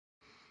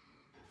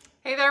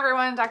Hey there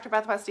everyone, Dr.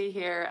 Beth Westie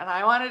here, and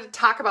I wanted to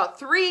talk about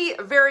 3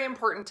 very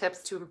important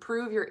tips to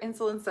improve your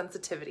insulin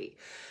sensitivity.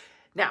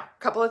 Now,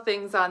 a couple of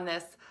things on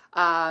this.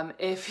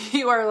 If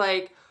you are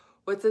like,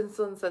 what's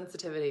insulin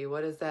sensitivity?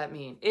 What does that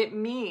mean? It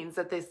means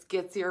that this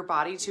gets your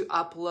body to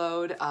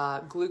upload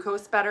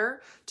glucose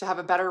better, to have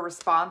a better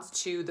response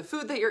to the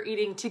food that you're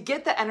eating, to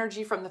get the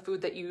energy from the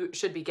food that you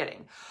should be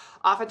getting.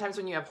 Oftentimes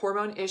when you have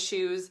hormone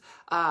issues,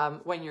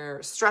 when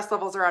your stress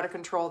levels are out of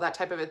control, that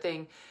type of a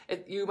thing,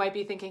 you might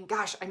be thinking,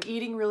 gosh, I'm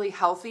eating really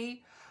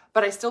healthy,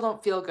 but I still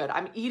don't feel good.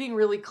 I'm eating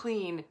really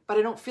clean, but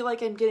I don't feel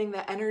like I'm getting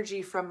the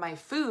energy from my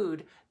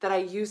food that I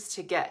used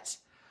to get.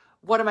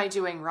 What am I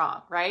doing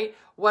wrong, right?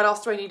 What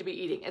else do I need to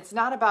be eating? It's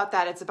not about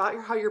that. It's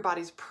about how your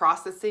body's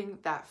processing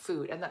that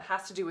food. And that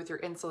has to do with your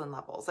insulin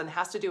levels and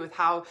has to do with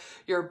how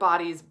your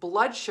body's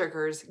blood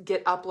sugars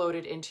get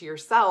uploaded into your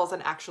cells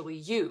and actually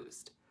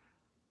used.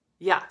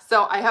 Yeah,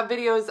 so I have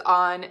videos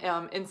on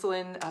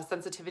insulin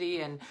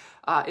sensitivity and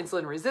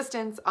insulin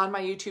resistance on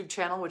my YouTube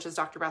channel, which is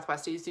Dr. Beth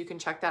Westie, so you can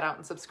check that out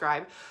and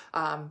subscribe,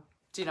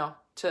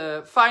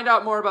 to find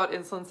out more about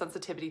insulin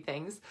sensitivity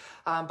things.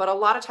 But a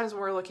lot of times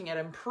when we're looking at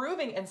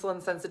improving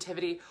insulin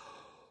sensitivity,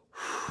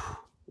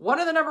 one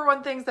of the number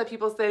one things that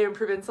people say to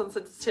improve insulin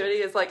sensitivity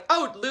is like,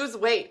 oh, lose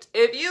weight.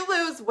 If you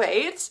lose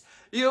weight,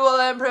 you will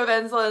improve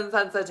insulin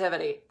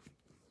sensitivity.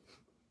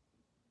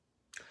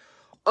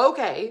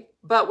 Okay,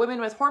 but women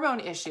with hormone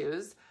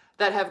issues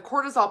that have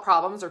cortisol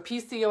problems or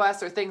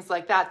PCOS or things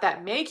like that,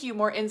 that make you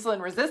more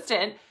insulin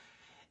resistant,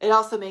 it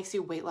also makes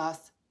you weight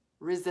loss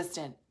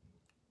resistant.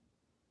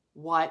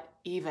 What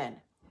even?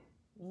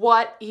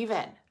 What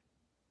even?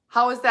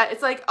 How is that?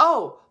 It's like,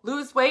 oh,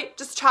 lose weight,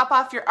 just chop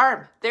off your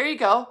arm. There you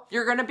go.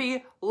 You're going to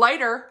be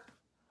lighter.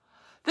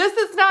 This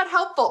is not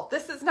helpful.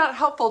 This is not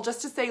helpful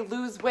just to say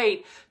lose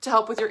weight to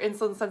help with your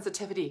insulin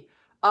sensitivity.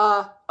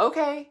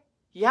 Okay,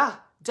 yeah.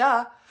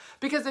 Duh.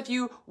 Because if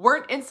you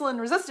weren't insulin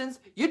resistant,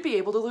 you'd be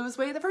able to lose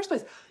weight in the first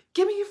place.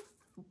 Give me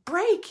a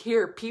break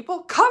here, people.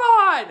 Come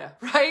on,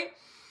 right?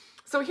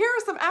 So here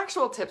are some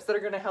actual tips that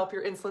are going to help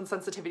your insulin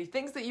sensitivity,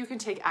 things that you can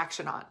take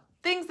action on,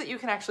 things that you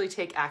can actually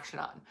take action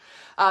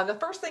on. The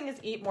first thing is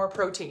eat more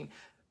protein.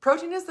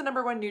 Protein is the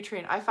number one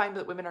nutrient I find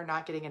that women are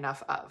not getting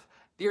enough of.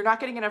 You're not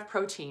getting enough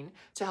protein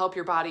to help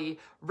your body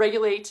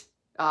regulate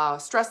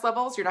stress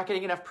levels. You're not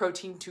getting enough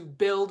protein to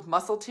build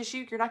muscle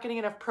tissue. You're not getting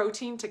enough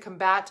protein to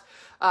combat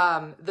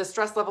the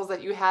stress levels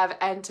that you have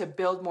and to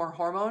build more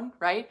hormone,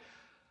 right?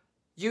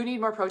 You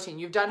need more protein.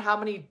 You've done how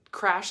many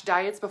crash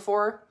diets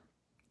before?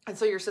 And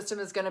so your system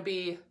is going to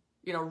be,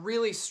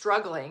 really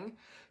struggling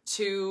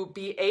to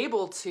be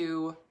able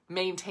to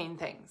maintain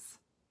things.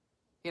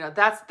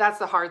 That's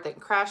the hard thing.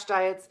 Crash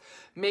diets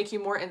make you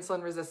more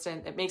insulin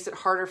resistant. It makes it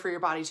harder for your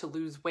body to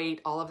lose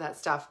weight, all of that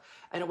stuff.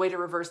 And a way to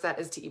reverse that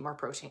is to eat more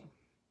protein.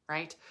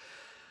 Right?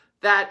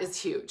 That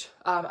is huge.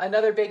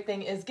 Another big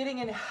thing is getting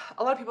in,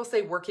 a lot of people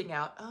say working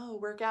out. Oh,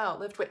 work out,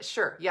 lift weight.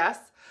 Sure, yes.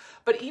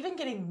 But even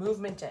getting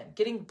movement in,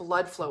 getting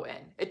blood flow in.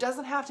 It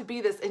doesn't have to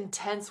be this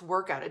intense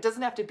workout. It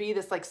doesn't have to be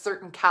this like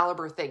certain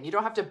caliber thing. You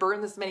don't have to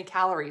burn this many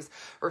calories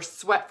or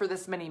sweat for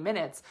this many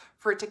minutes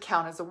for it to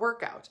count as a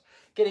workout.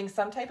 Getting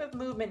some type of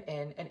movement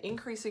in and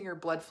increasing your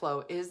blood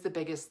flow is the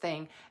biggest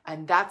thing.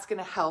 And that's going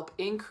to help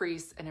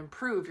increase and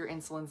improve your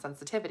insulin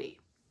sensitivity.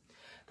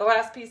 The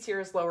last piece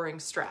here is lowering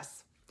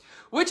stress,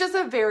 which is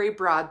a very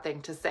broad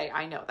thing to say.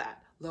 I know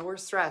that. Lower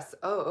stress.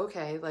 Oh,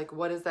 okay. Like,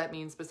 what does that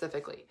mean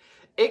specifically?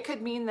 It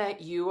could mean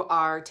that you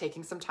are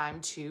taking some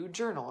time to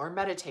journal or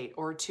meditate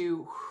or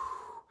to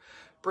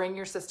bring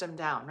your system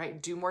down,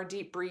 right? Do more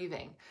deep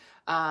breathing.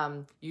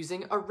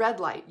 Using red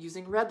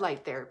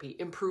light therapy,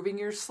 improving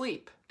your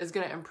sleep is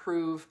going to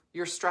improve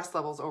your stress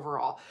levels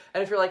overall.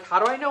 And if you're like, how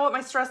do I know what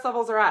my stress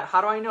levels are at? How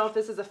do I know if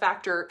this is a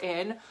factor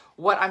in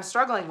what I'm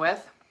struggling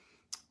with?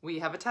 We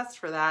have a test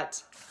for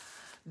that.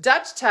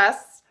 Dutch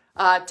tests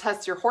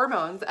test your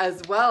hormones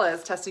as well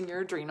as testing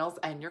your adrenals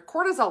and your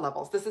cortisol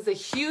levels. This is a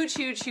huge,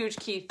 huge, huge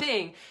key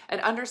thing, and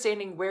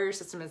understanding where your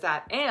system is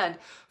at. And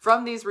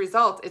from these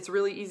results, it's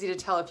really easy to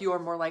tell if you are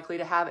more likely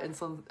to have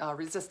insulin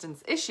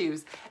resistance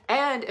issues.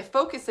 And if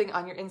focusing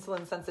on your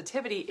insulin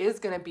sensitivity is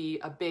going to be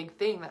a big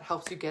thing that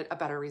helps you get a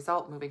better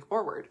result moving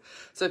forward.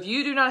 So if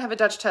you do not have a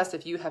Dutch test,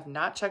 if you have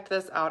not checked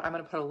this out, I'm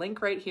going to put a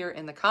link right here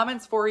in the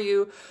comments for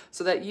you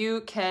so that you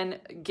can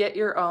get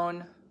your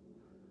own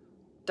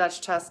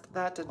Dutch test.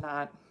 That did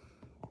not,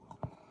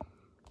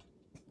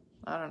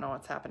 I don't know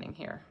what's happening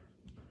here.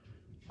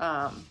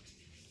 So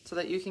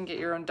that you can get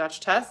your own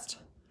Dutch test.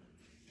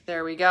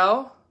 There we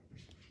go.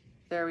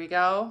 There we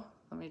go.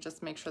 Let me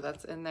just make sure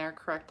that's in there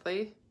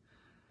correctly.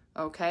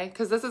 Okay,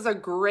 because this is a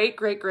great,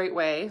 great, great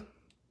way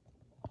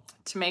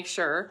to make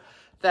sure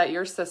that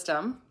your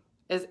system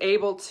is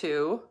able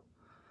to,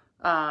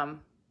 that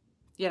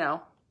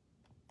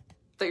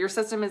your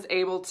system is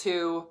able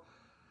to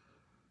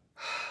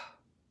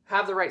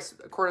have the right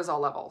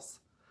cortisol levels.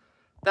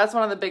 That's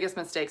one of the biggest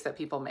mistakes that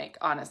people make,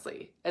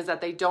 honestly, is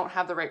that they don't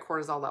have the right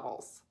cortisol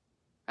levels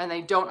and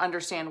they don't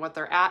understand what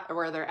they're at or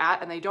where they're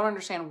at, and they don't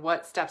understand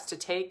what steps to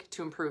take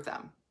to improve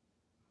them.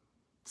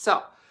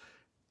 So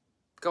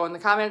go in the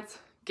comments,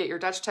 get your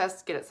Dutch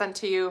test, get it sent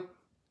to you,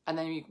 and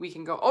then we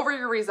can go over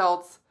your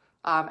results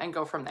and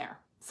go from there.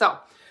 So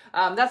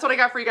that's what I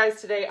got for you guys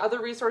today.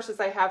 Other resources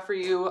I have for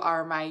you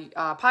are my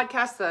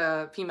podcast,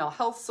 The Female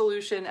Health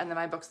Solution, and then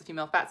my books, The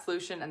Female Fat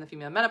Solution and The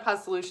Female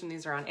Menopause Solution.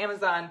 These are on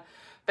Amazon.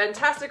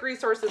 Fantastic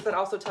resources that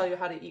also tell you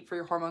how to eat for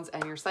your hormones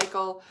and your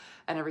cycle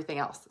and everything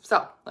else.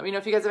 So let me know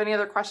if you guys have any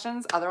other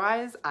questions.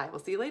 Otherwise, I will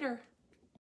see you later.